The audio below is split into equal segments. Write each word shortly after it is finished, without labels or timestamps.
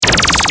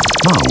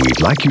Now we'd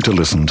like you to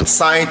listen to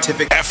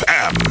Cyantific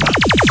FM.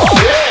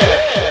 Oh,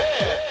 yeah!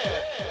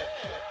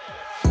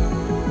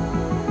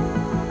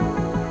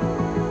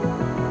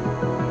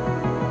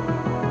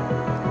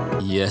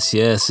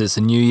 Yes, it's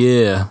a new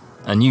year,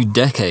 a new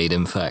decade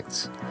in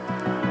fact.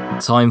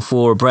 Time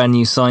for a brand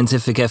new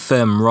Cyantific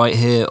FM right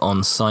here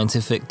on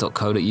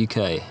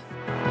cyantific.co.uk.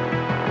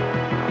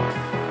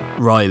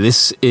 Right,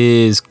 this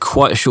is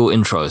quite a short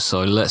intro,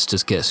 so let's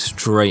just get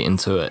straight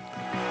into it.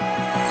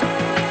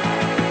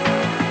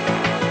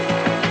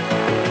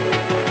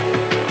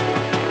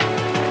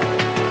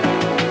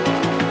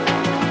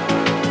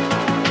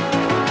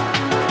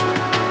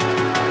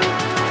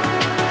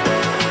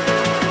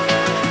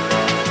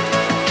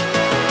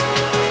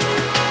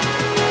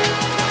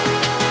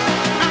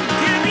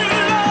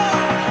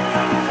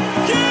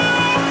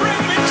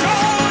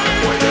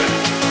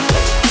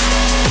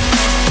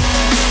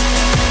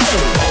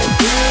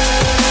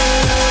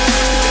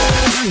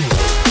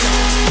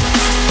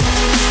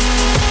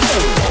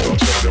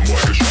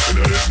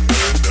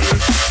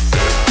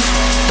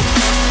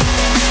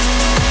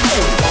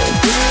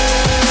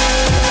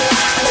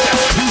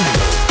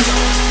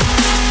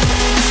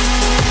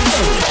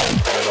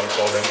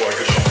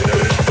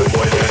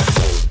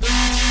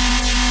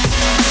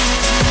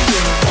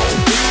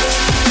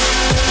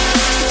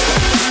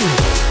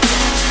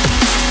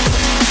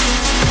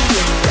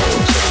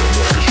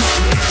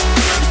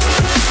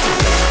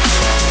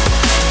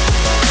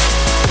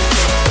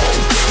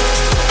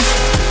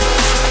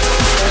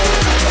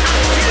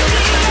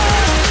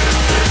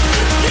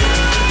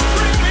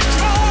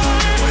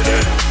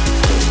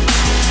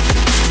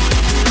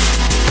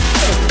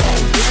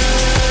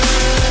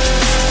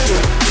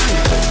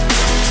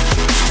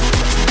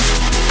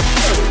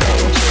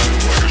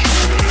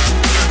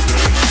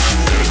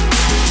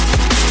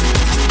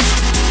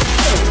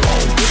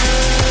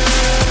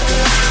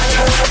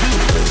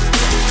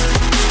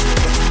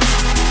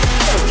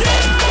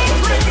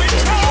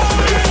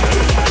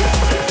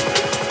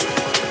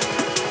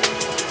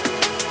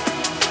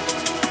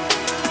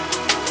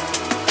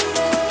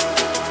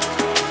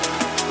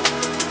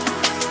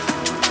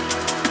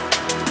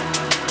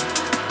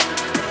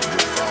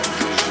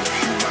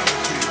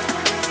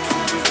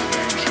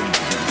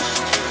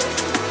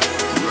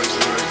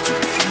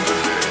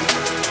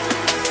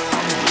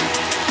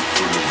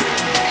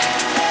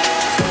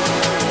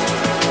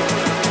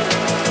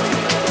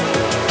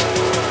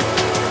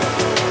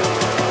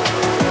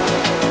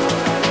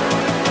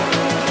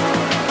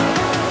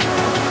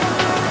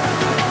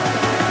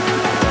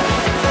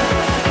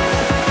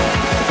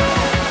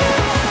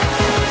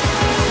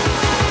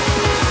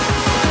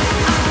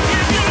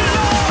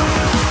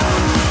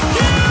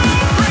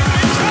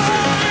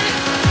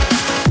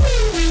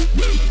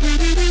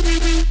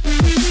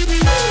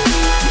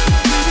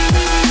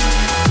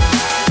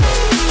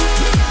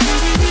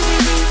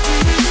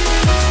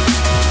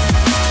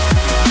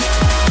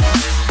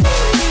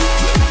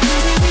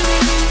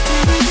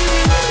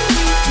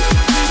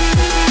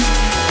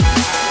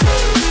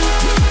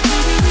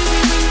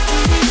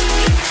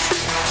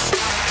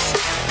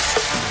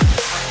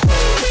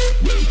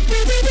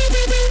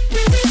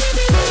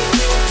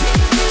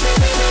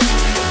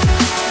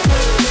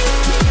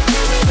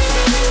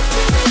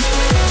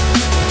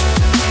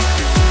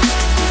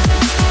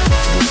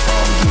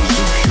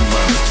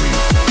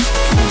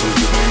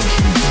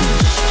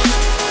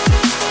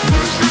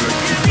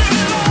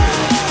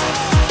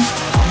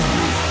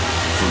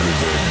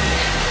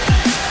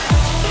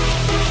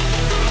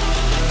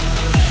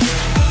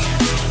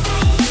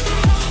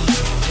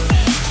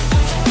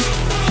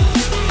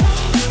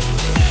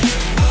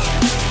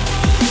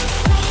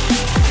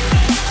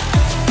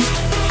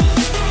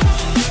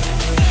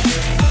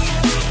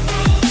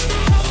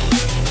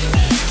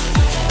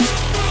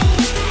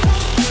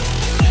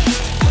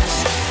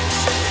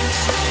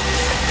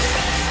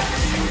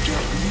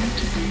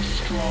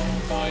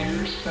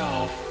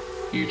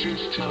 You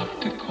just have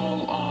to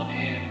call on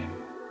him.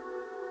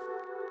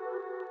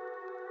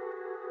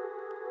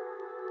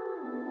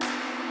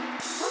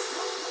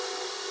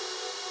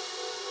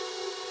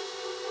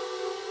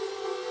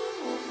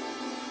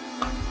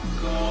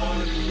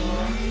 God is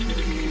going to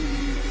give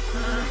you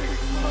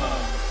perfect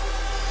love.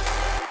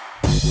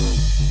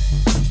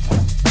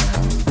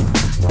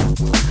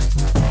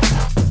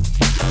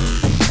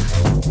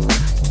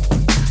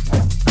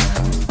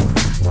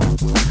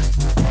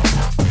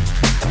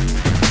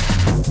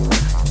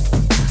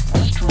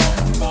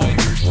 Strong by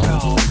yourself.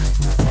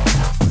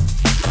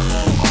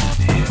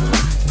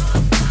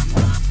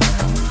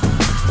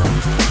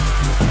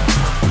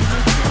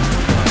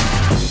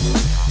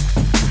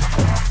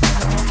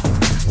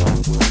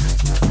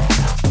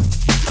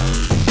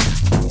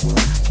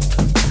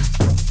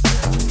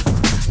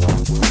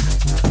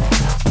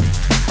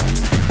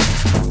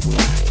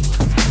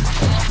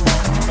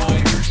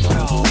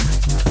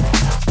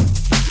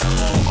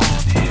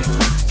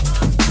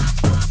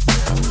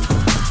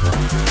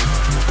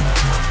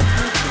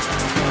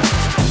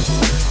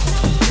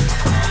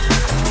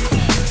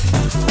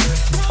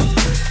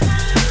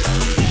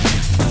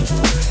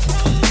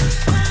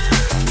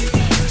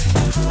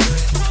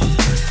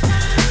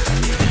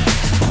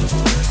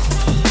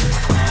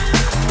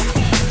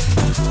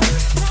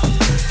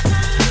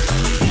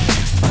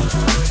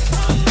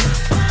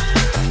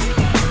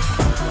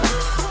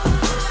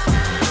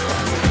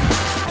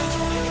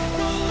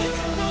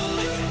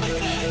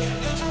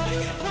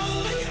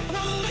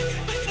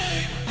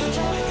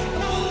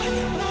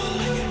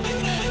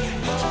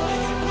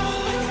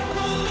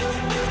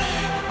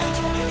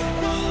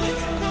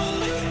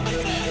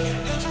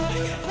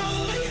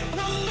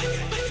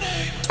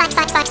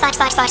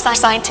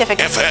 Cyantific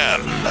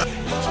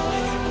FM.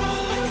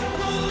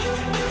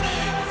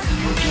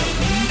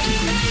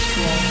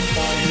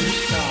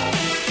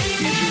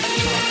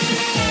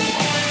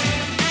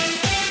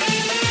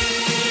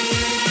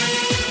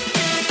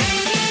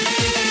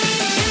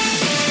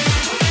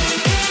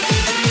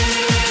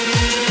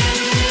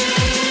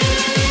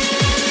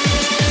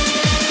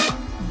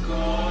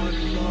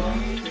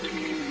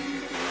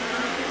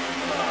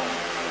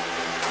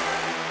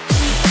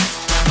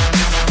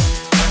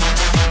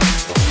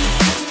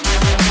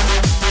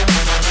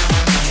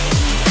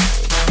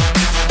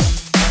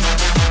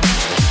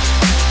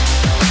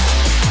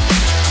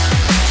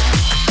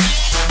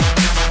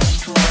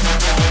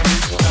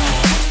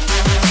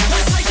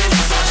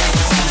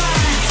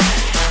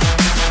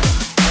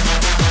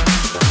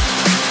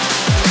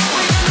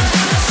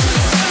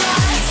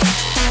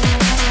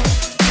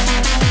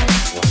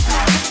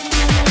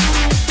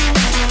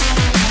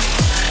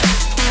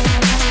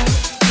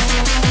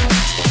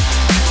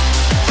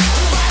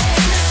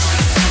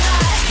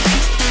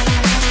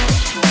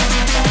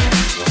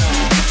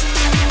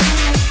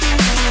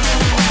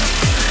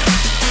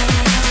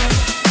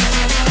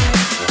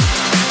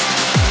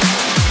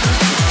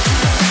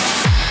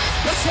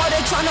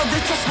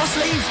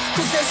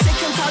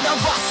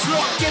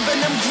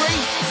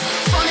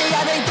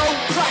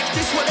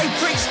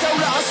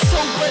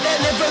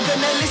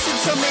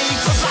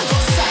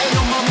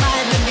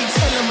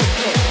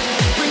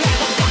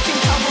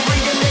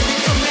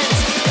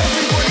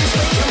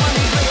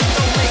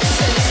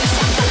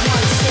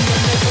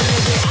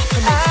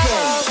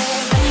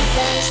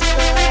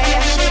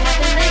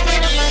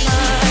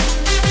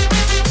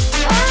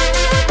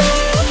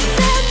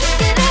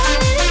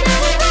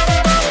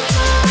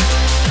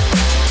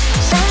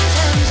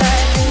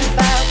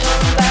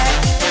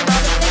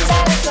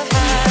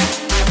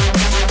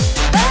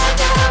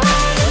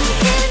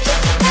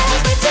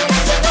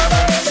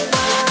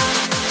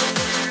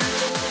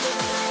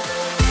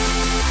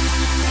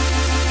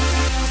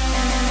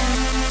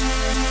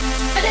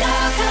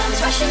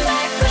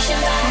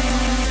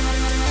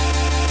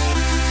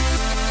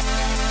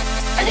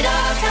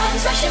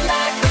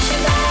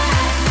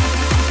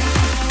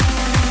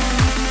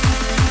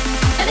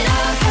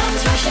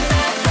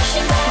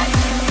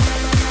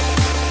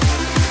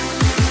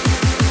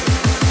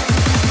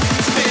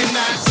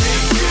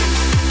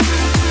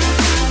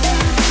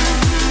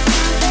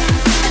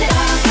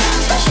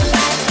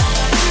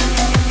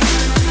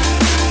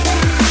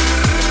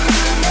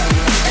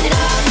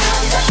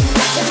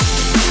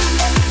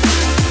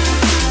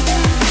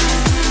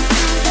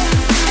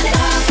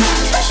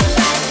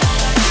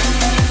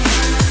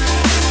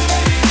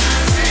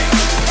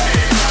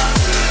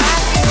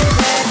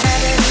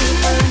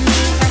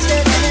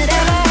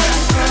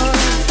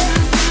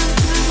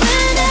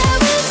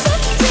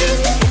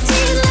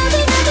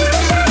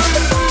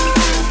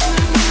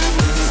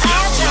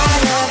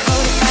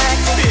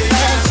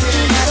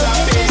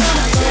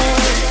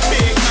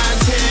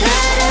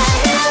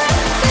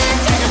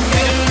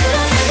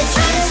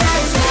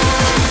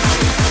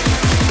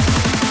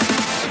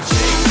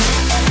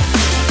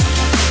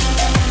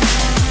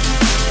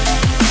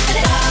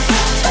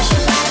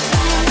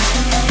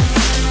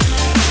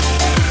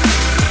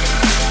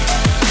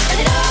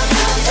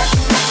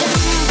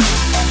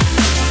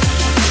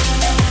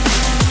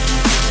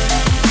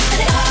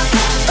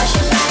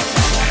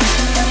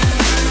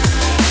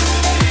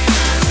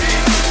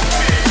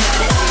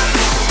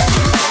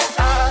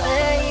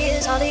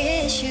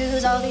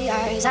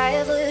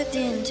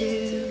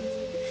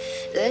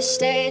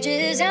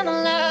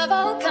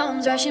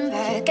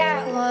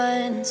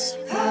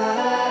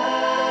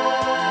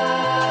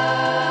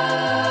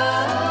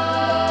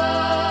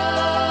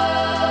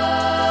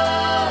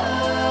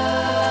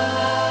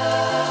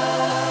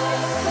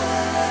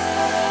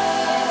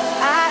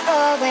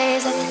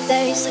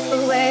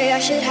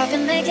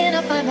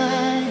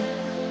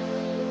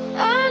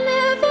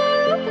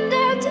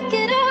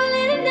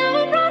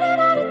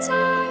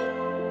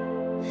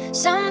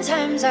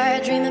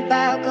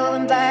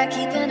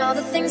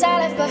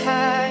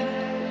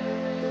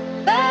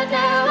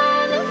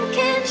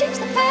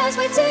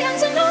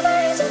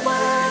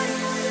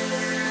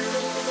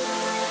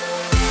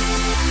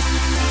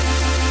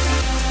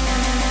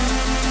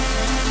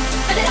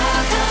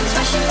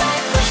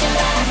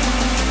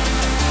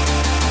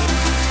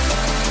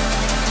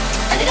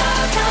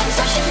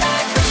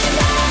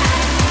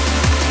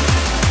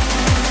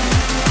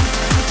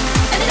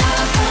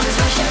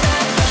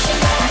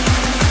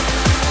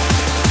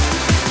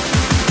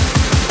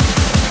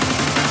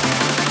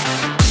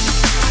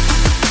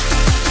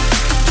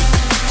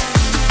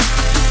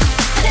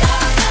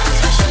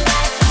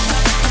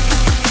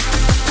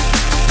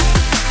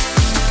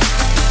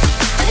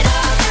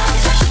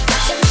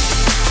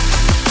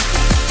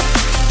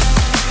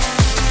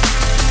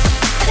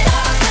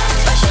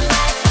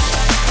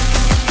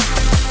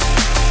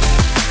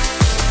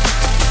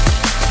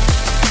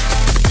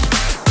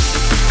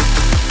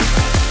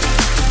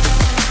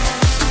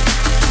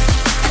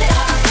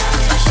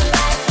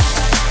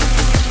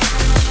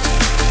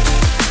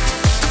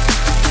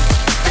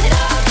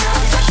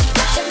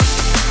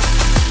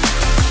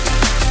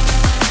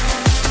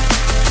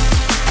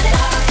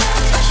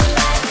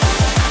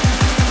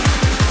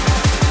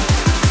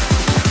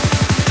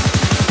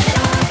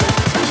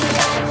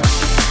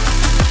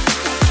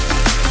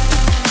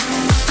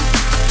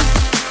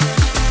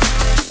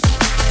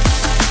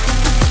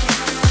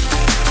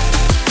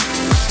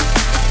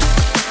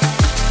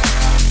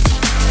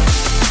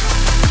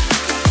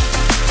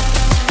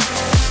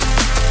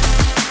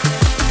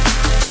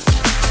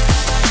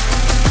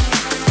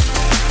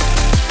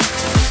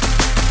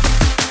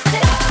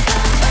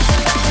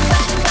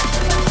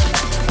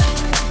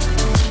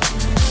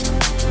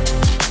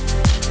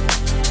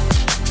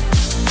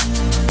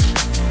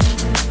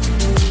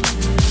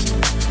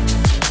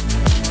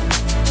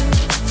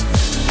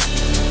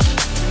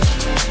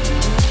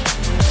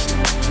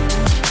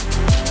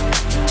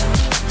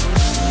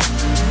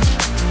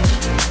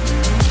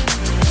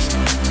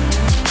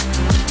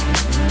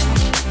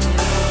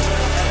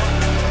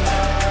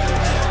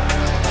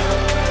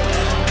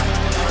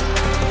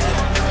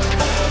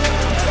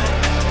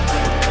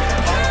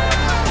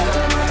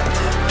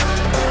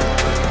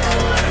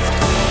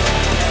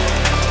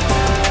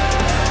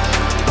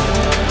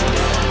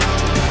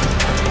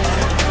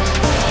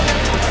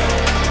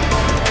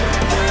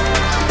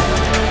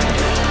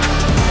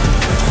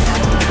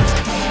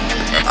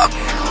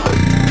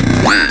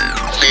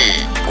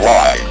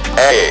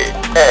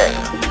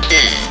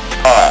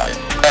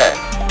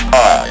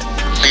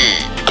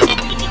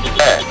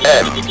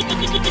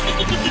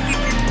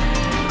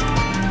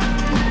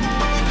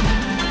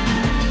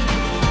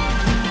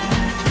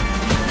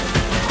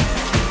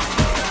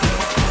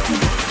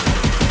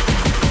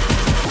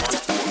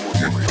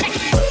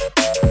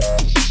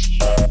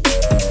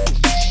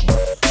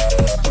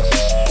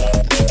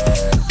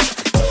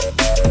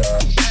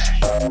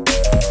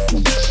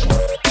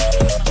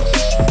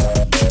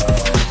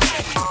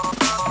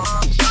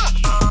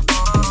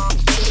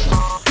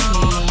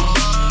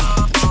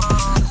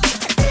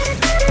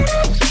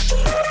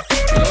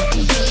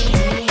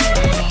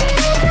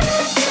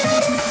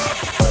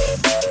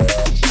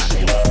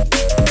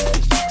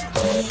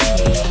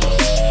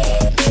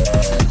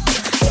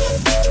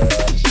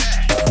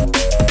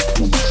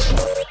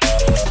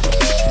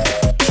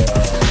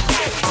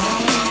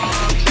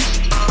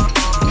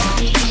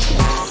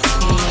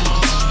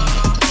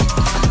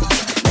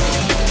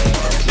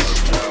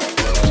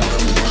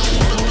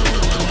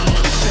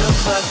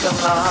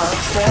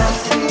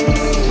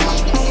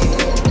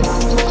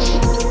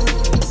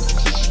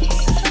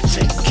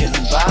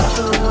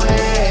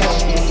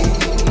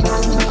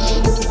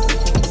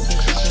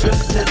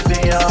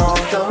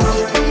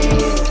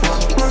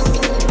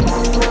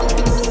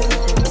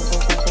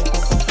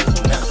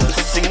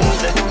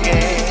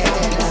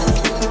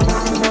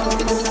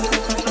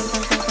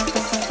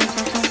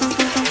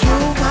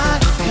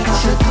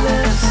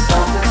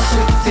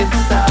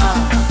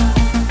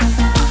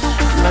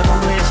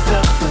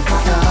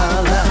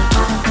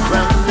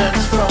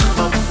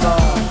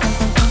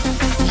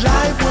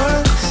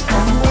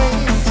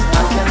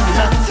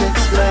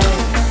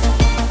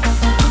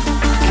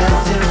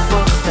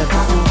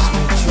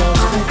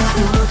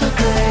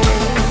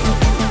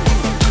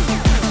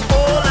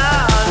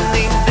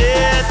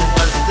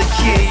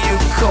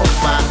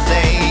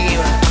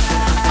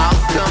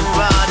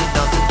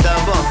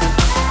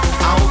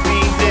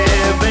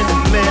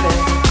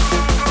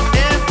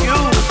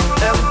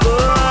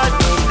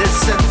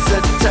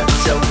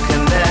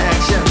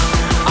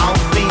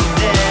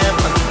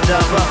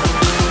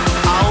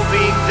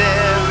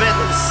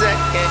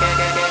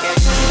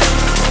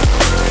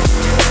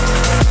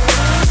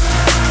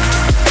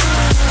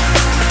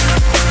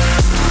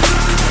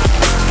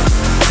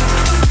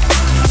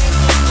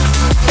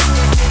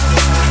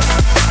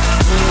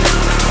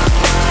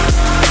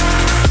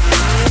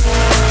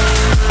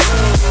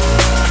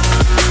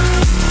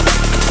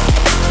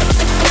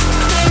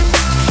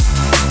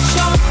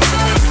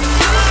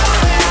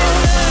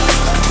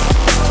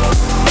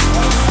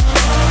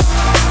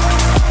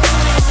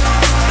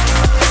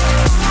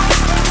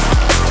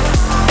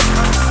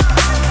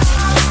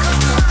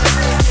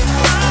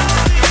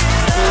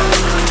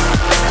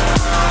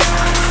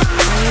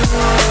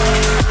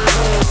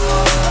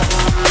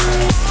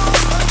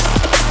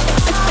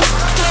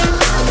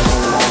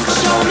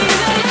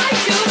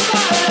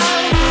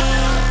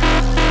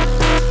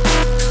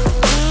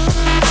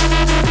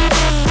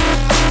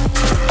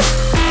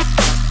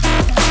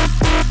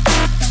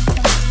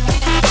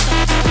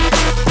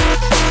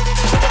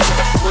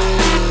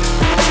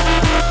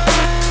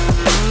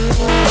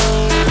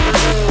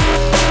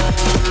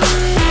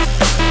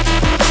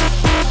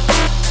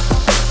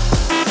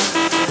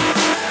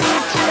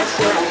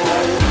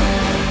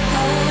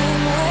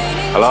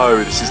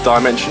 Yo, this is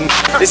Dimension.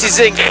 This is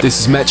Zinc. This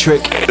is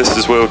Metric. This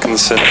is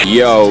Wilkinson.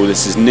 Yo,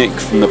 this is Nick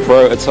from the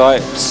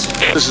Prototypes.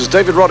 This is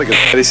David Rodigan.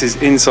 This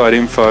is Inside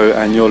Info,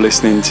 and you're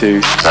listening to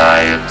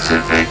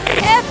Cyantific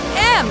FM.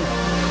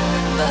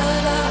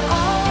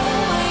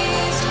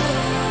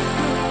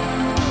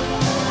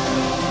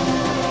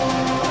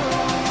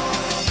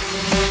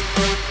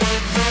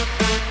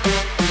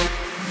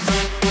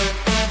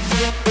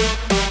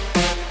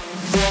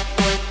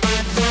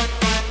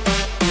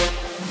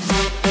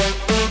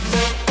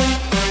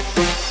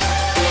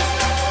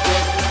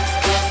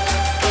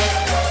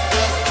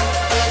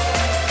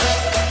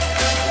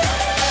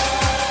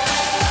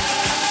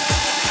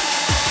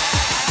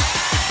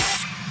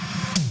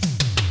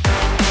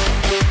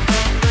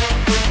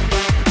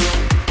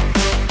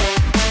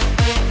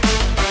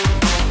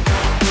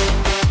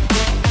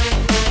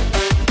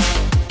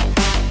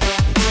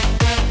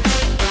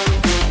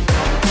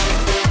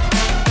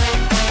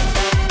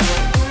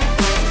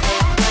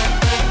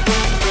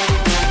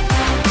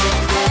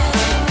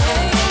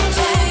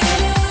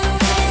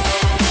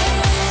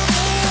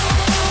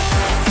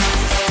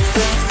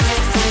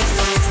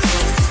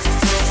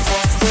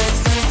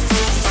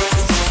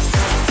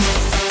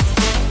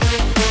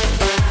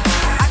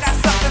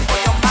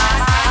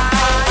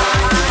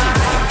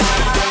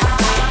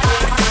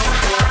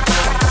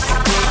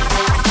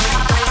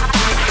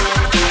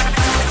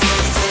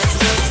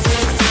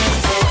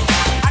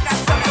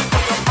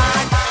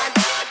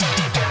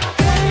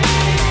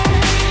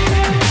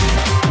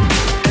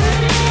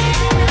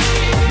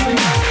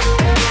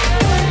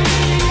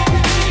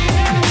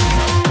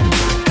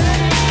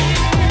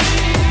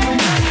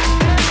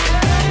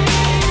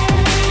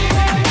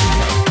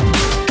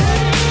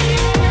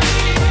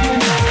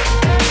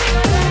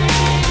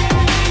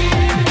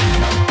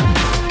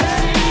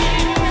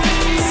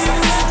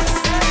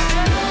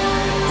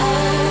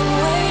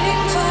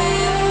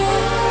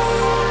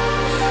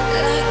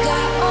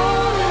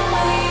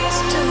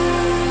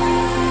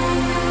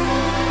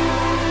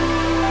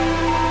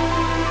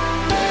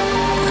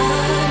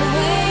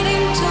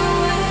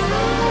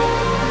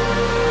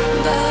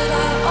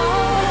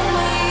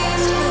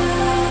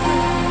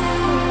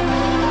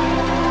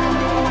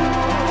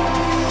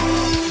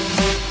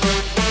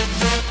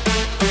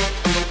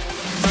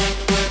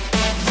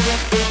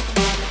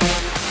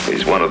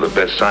 one of the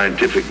best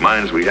scientific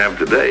minds we have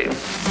today.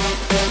 That's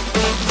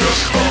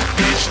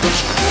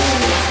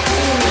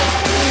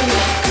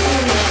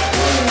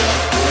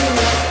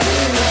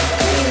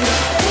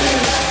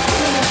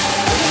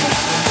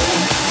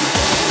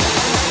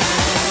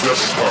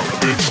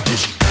how it's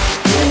this.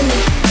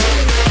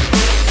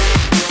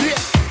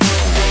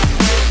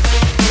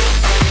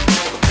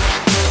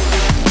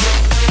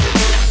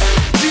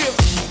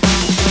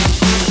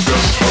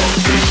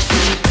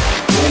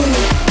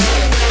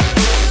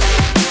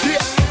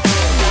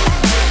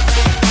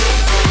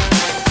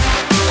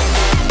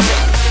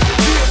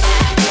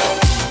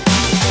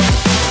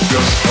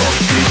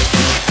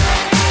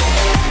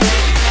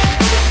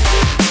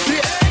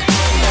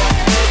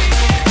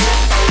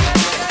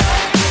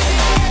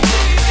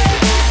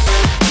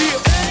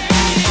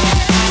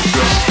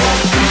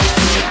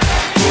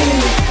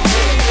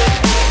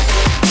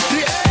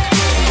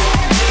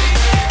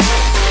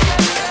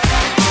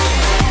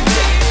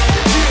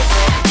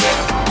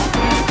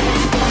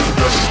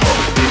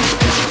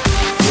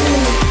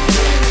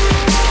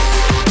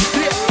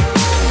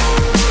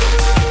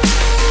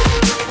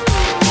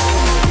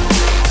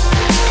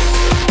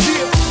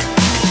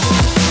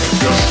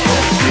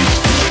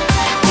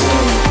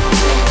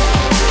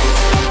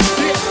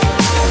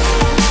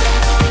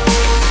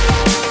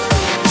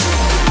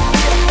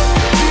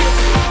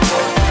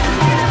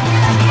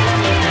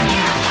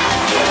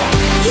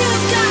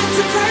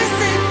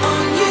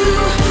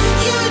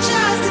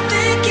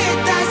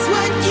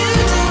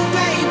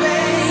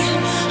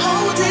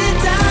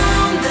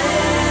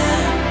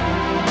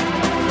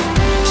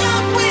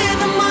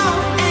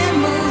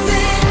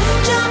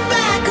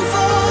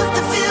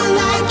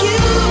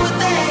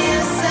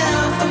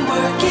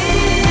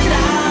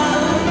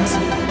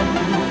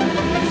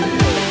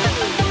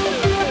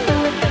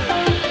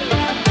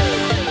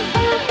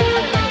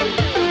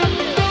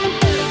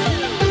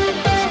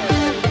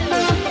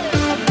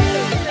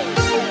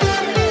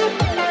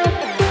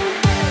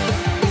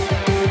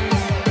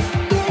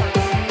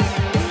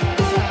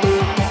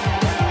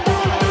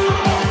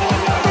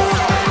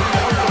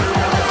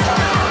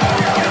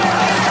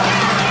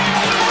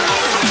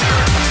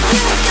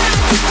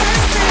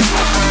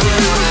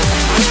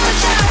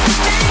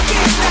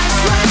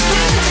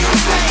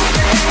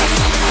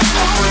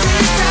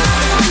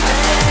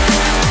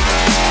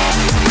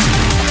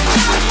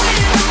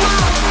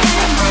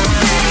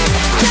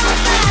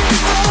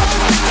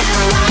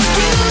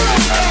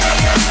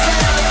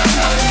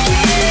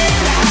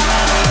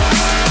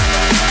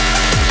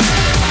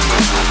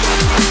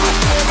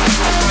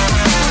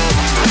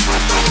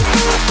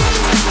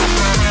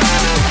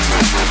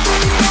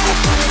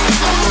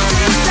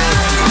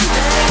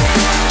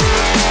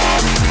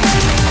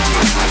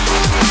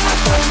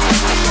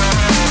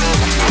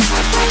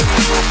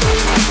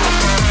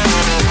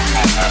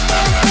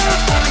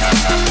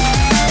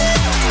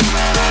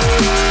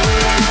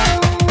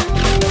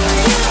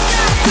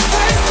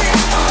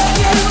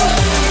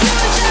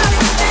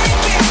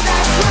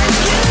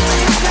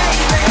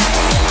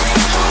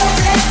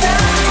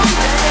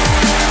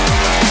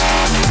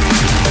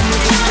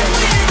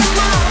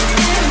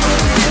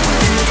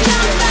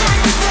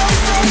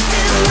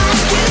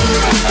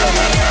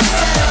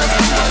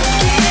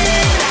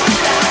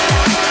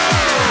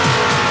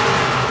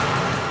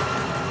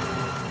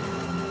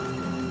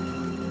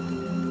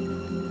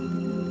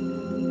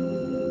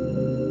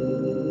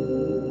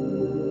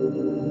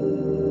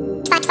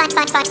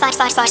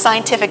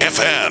 Cyantific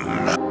FM.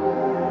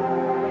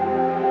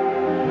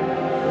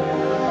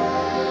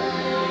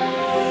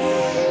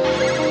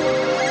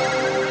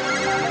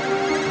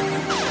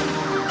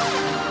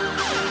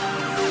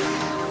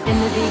 In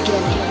the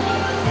beginning,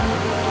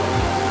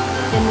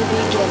 in the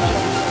beginning,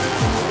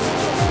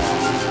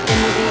 in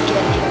the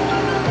beginning,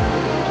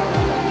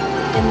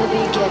 in the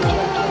beginning,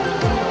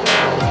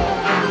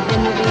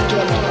 in the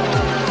beginning,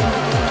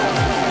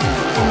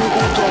 in the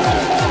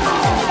beginning.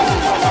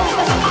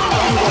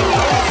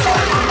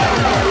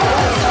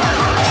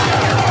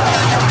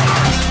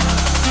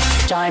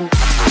 Time.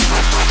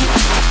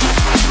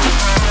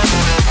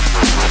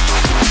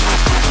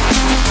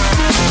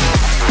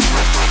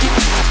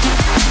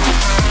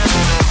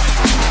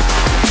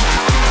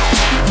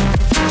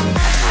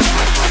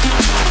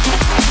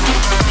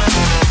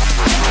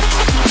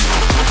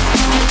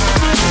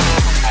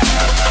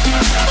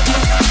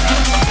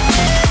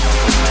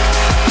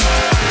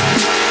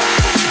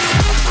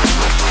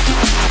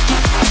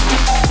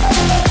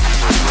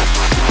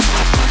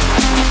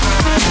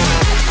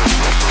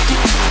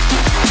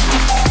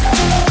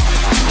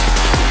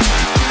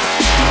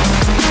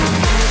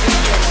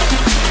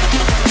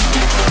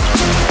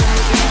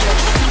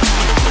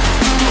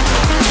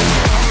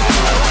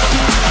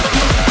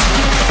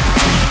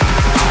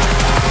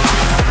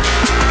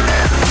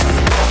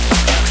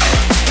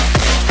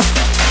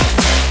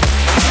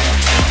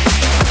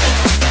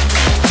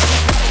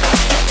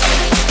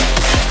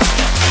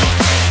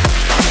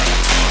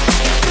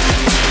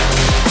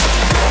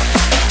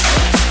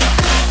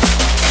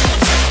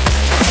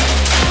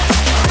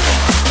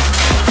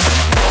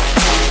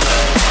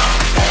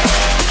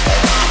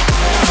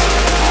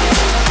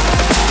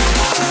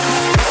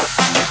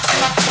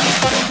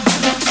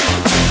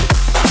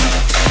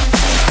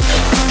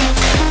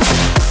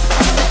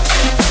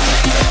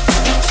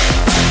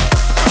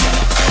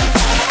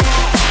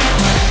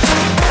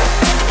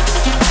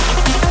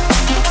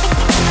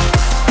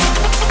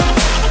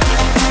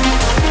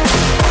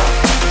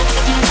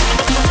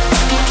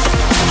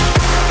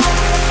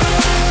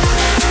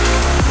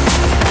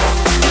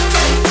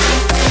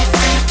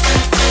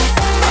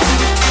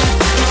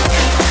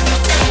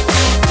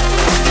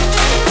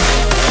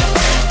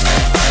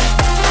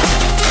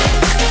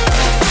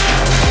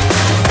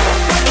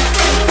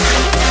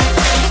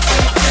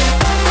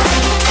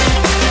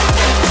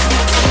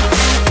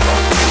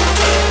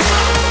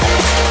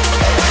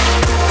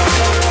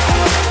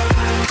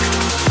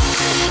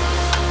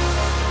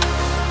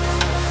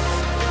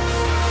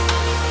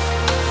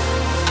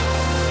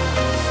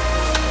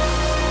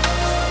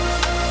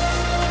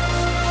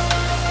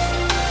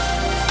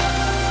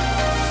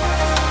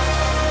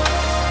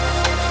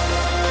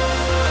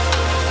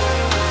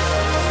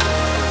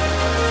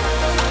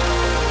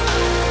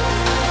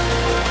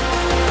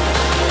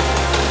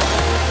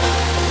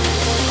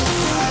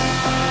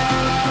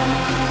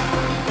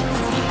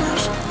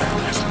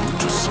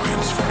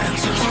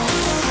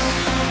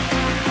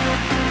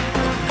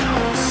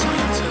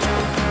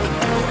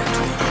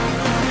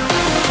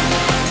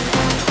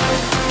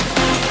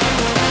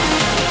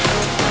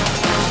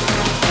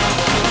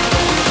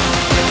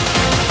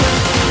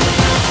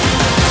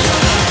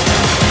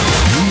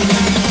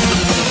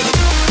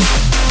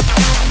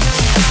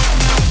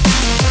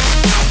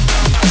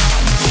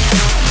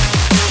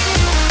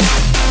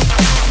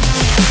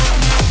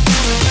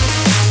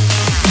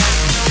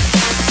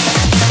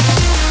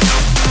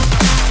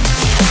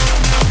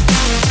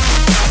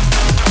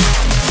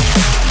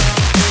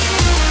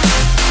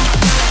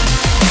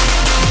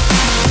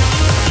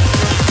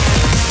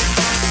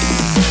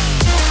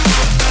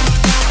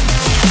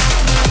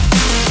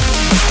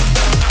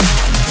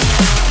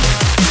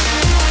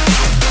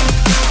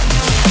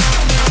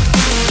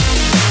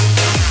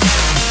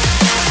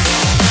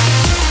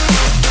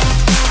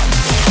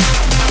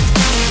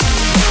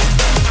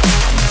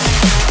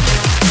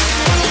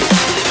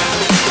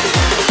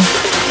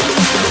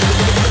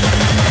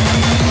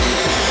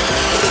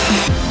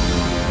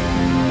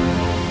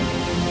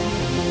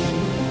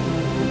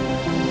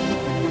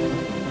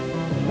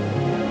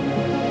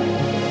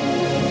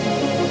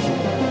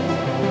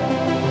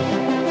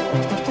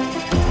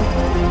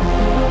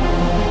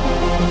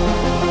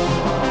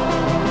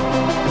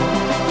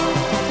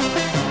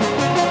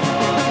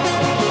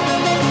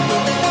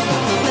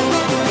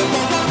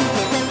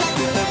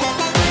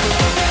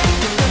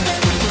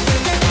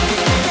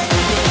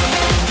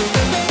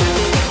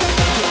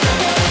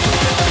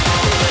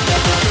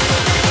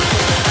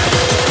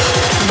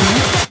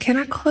 Can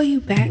I call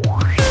you back?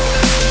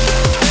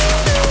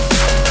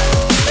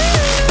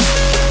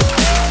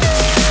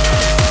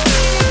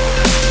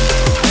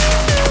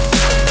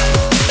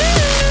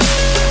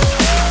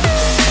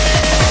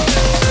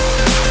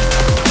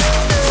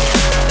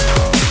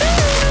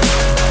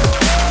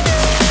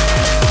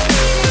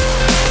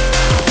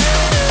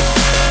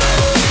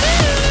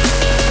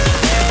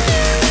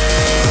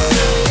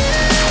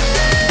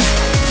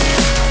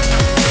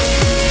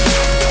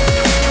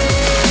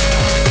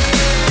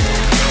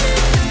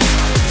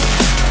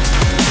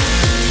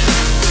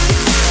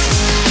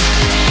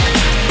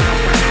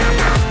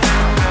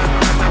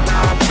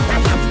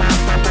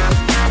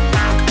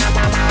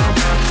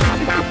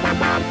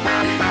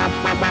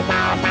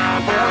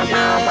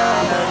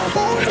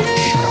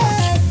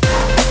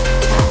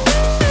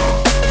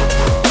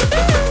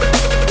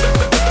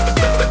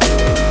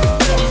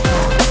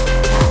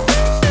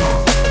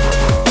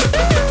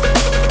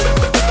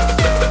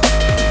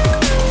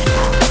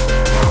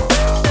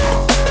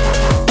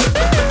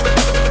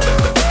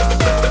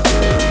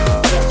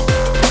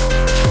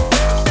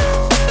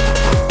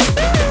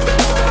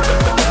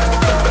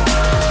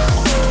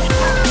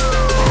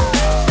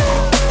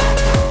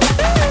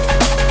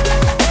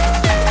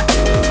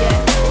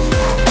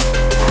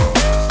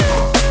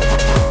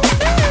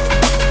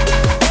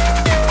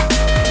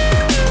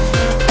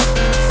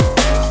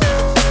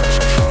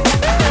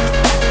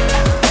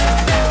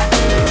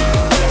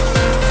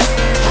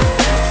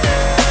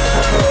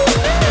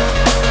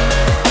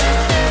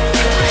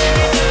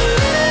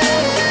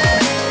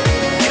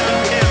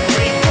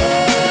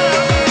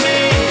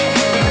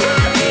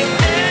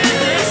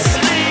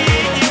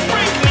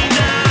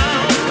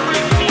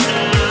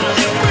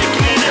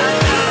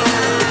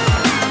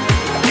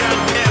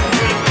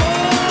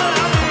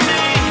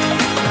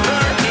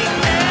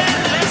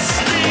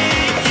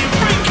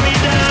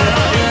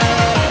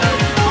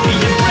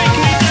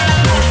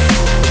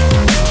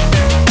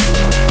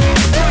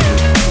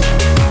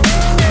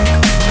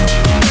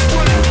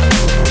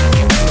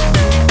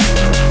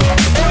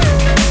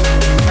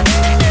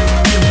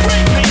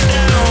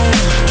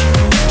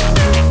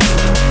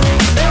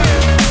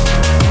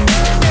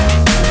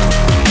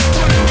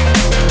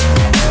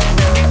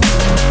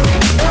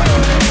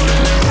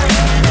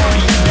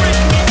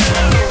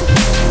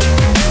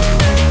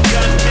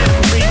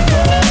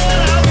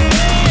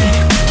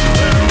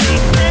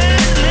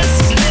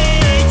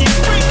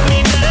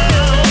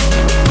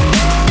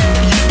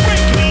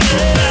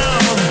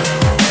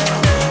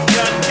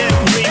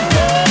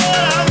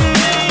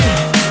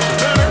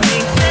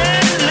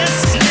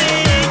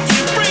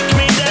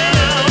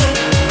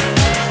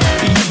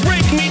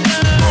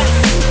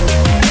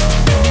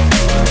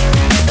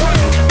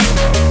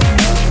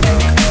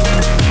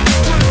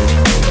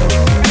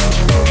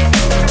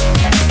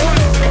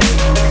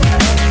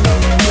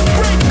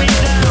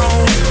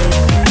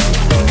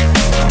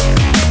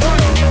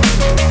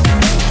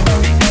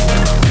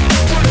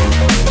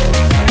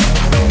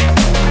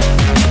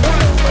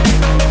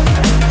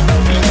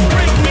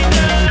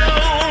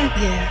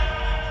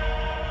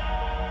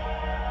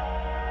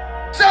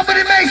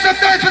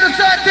 some noise for the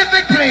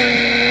Cyantific,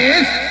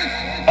 please.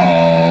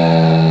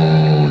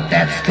 Oh,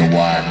 that's the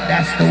one,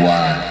 that's the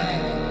one.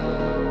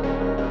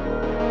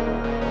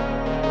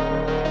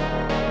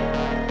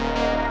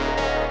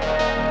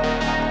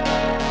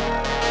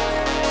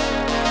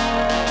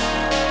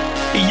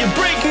 You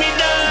break me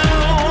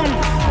down,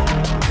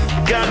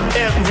 got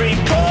every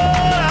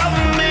part of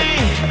me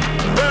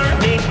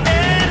burning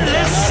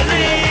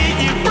endlessly.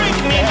 You break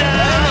me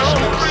down,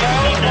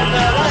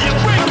 you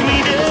break me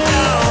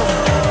down,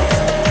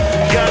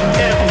 got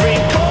every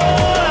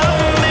part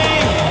of me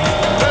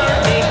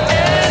burning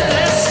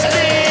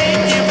endlessly.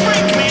 You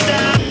break me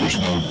down. There's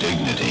no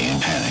dignity in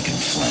panic and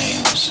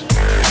flames.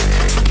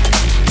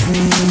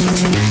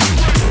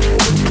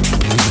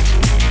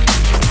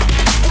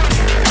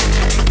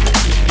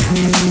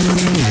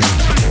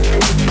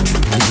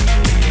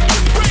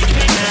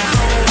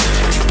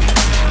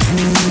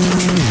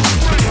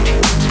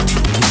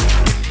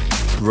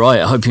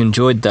 Right, I hope you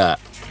enjoyed that.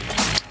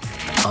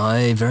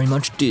 I very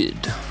much did.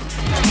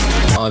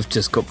 I've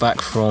just got back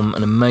from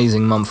an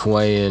amazing month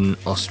away in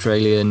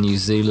Australia, New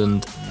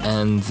Zealand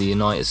and the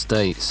United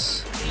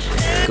States.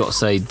 Gotta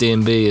say,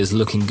 D&B is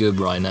looking good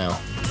right now.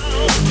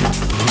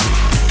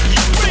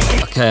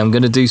 Okay, I'm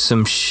gonna do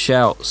some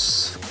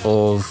shouts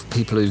of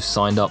people who've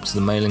signed up to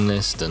the mailing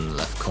list and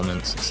left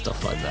comments and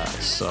stuff like that.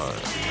 So,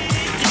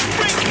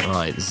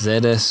 right,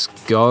 ZS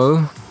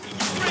Go,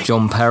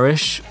 John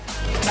Parrish.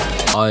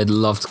 I'd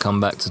love to come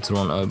back to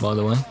Toronto, by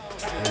the way.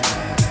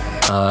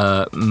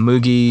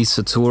 Mugi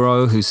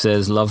Saturo, who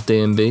says, love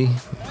D&B.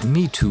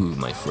 Me too,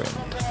 my friend.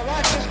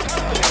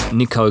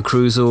 Nico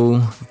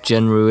Cruzel,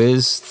 Jen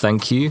Ruiz,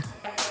 thank you.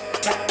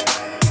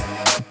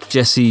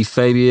 Jesse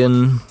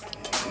Fabian,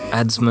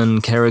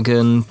 Adsman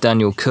Kerrigan,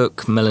 Daniel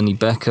Cook, Melanie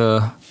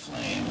Becker,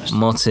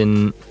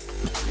 Martin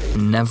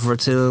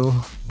Navratil.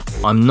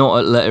 I'm not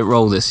at Let It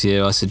Roll this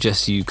year, I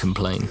suggest you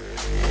complain.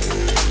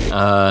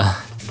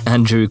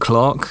 Andrew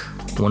Clark,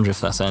 I wonder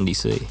if that's Andy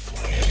C.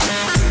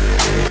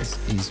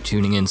 He's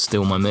tuning in,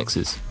 still my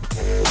mixes.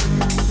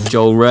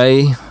 Joel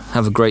Ray,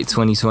 have a great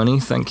 2020,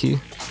 thank you.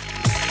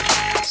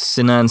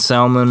 Sinan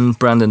Salman,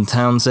 Brandon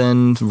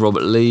Townsend,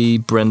 Robert Lee,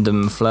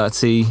 Brendan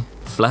Flaherty.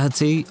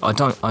 Flaherty?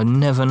 I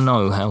never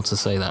know how to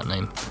say that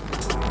name.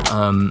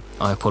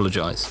 I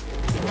apologise.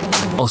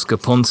 Oscar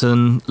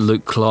Ponton,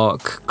 Luke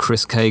Clark,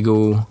 Chris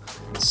Cagle,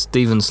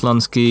 Stephen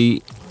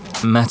Slunsky,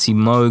 Matty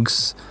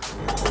Mogs.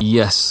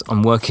 Yes,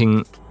 I'm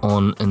working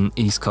on an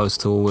East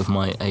Coast tour with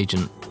my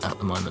agent at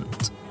the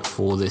moment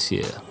for this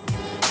year.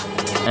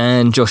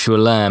 And Joshua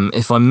Lamb,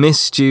 if I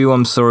missed you,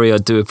 I'm sorry, I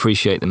do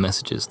appreciate the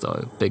messages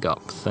though. Big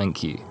up,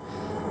 thank you.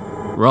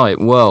 Right,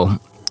 well,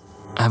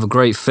 have a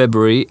great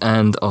February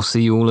and I'll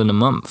see you all in a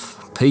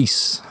month.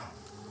 Peace.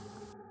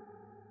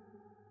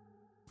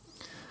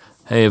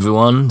 Hey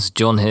everyone, it's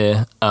John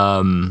here.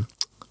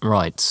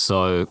 Right,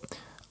 so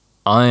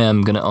I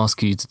am going to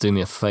ask you to do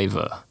me a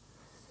favour.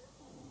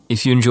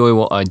 If you enjoy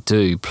what I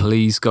do,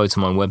 please go to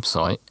my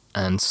website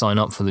and sign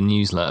up for the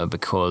newsletter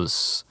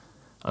because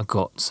I've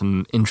got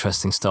some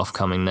interesting stuff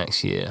coming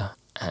next year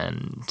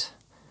and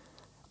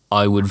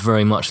I would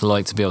very much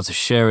like to be able to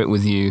share it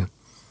with you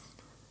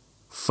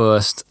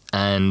first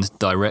and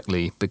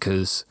directly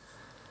because,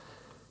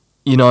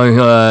 you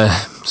know,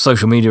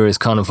 social media is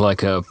kind of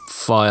like a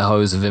fire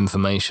hose of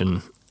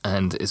information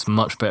and it's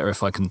much better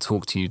if I can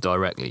talk to you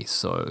directly.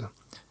 So,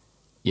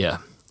 yeah,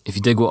 if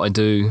you dig what I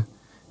do,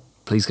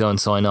 please go and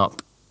sign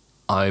up.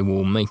 I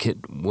will make it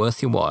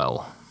worth your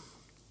while.